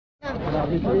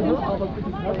Ang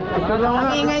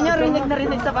ingay nyo, rinig na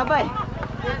rinig sa baba eh.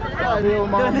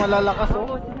 Yung mga malalakas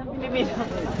oh.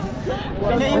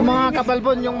 Yung mga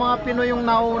kabalbon, yung mga Pinoy yung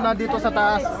nauna dito sa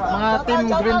taas. Mga team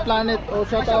Green Planet. Oh,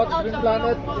 shout out Green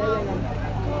Planet.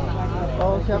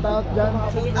 Oh, shout out dyan.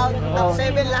 Top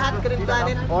 7 lahat Green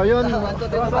Planet. Oh, yun. 1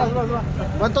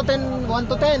 to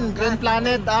 10 Green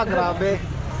Planet. Ah, grabe.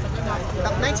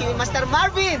 Top 9 si Master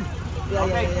Marvin.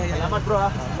 Okay, salamat bro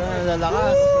ah.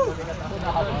 Lalakas.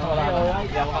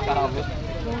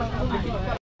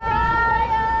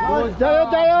 Jayo,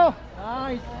 jayo.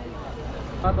 Nice.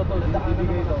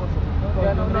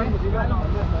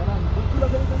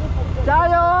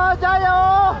 Jayo, jayo.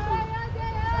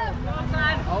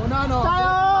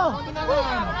 Jayo.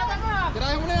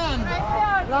 Kirahin mo na yan.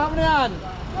 Kirahin mo na yan.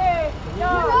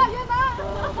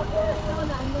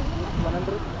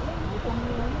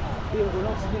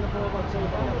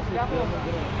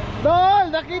 Dol,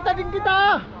 nakita din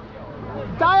kita.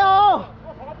 Tayo.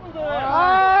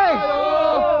 Ay!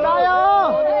 Tayo.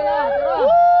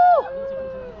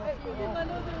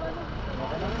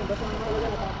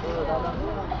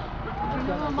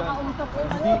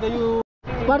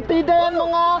 Partida yan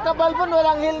mga kabalbon,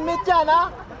 walang helmet yan ha.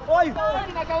 Oy!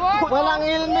 Walang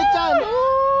helmet yan.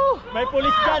 May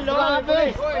pulis dyan, no?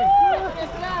 Grabe.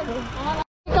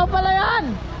 Ikaw pala yan.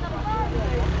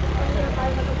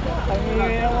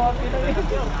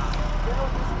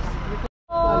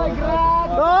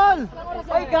 Dol!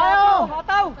 Ay, kayo!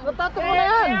 Natato mo na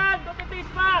yan!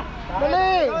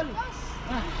 Dali!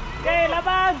 Okay,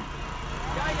 laban!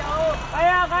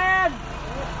 Kaya, kaya!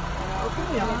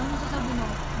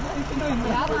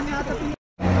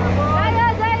 Jaya,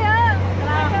 Jaya!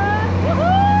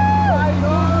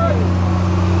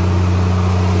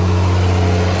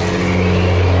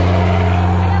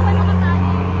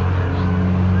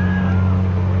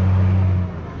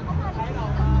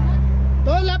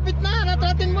 Dol, lapit na!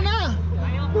 Natrating mo na!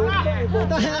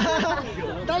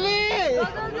 Dali! Go,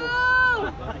 go, go!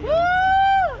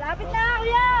 Woo! Lapit na,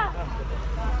 kuya!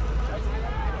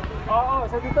 Oo,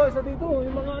 isa dito.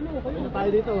 Yung mga ano, kayo. Tayo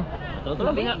dito.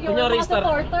 Kunyari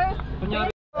start.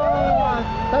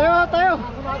 Tayo, tayo!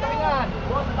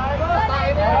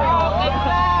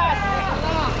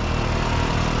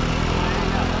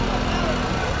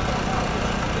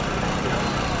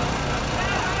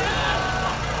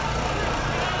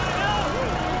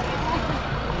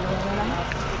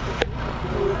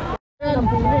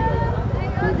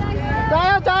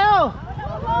 Tayo, tayo!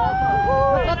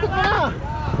 Natrating mo na!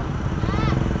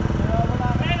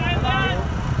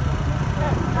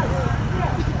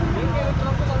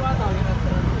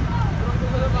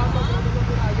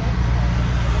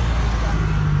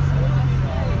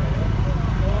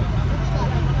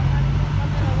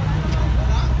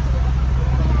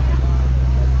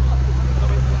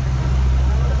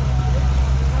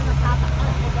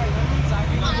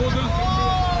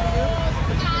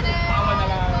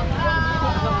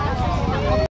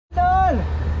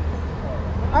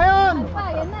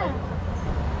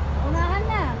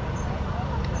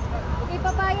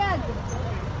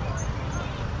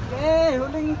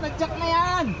 Huling tadyak na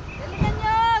yan! Dalihan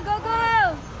nyo! Go,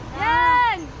 go!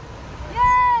 Yan!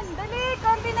 Yan! Dali!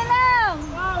 Konti na lang!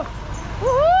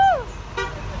 Woohoo!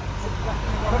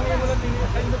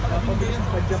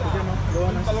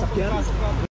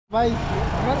 Bye!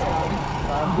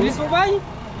 Bilis mo, bay?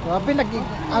 Grabe,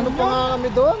 ano pa nga kami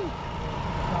doon?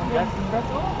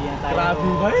 Grabe,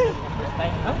 bay?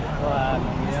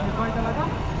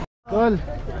 Tol,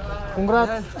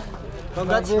 congrats!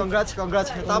 Congrats.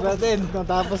 Tapos din.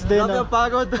 Natapos din. Grabe ang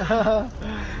pagod.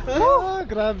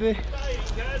 Grabe.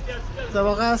 Sa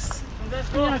wakas.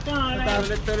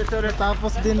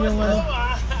 Tapos din yung ano.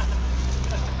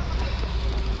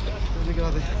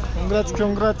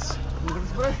 Congrats.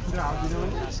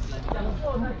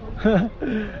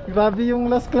 Grabe yung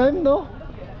last climb, no?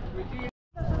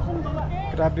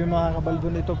 Grabe mga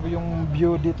kabalbon, ito po yung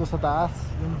view dito sa taas.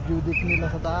 Yung view deck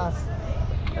nila sa taas.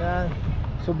 Ayan.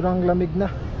 Sobrang lamig na.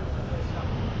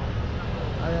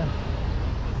 Ayan.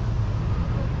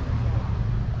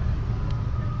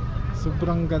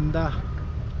 Sobrang ganda.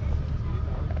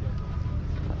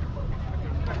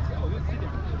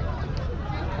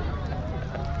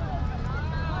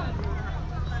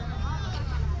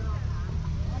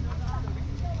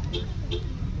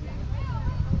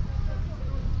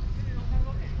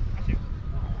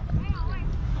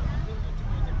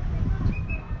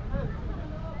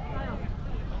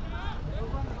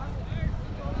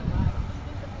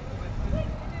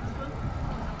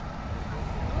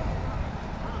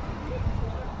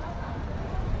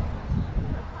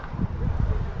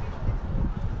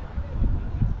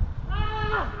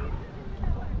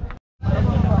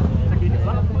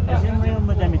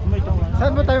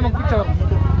 Saan ba tayo mag-picture?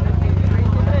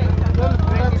 Dol,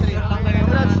 congrats.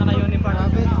 Congrats.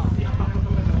 Grabe.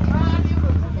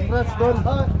 Congrats, Dol.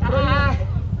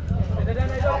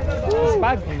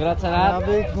 Spag. Congrats sa lahat.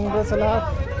 Grabe, congrats sa lahat.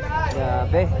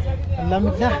 Grabe. Ang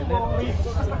lamig na.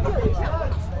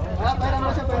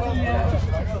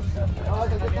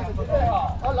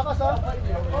 Oh, lakas oh.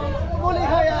 Muli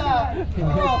haya.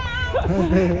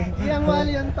 Yang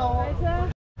wali yan to.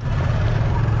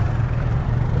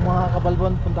 Mga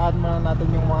kabalbon, puntahan muna natin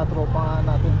yung mga tropa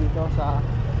natin dito sa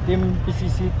Team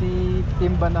PCCT,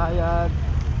 Team Banayad.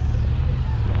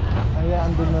 Ay,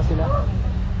 andun na sila.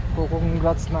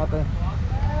 Congrats natin.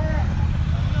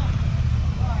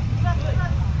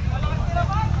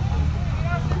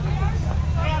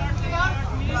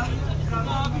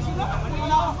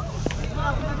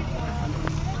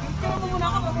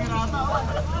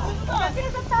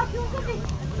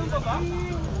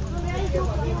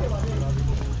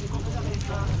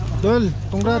 Tol,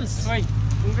 congrats.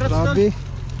 Congrats Grabe.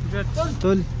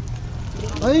 Tol.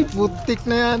 Ay, putik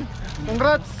na yan.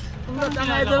 Congrats. Congrats ang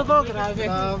idol ko. Grabe.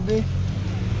 Grabe.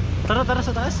 Tara, tara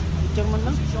sa taas. Picture man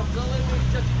lang.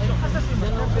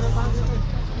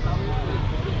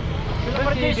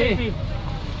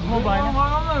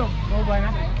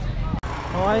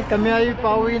 Okay, kami ay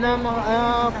pauwi na,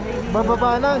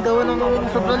 bababa na, gawa ng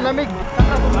sobrang lamig.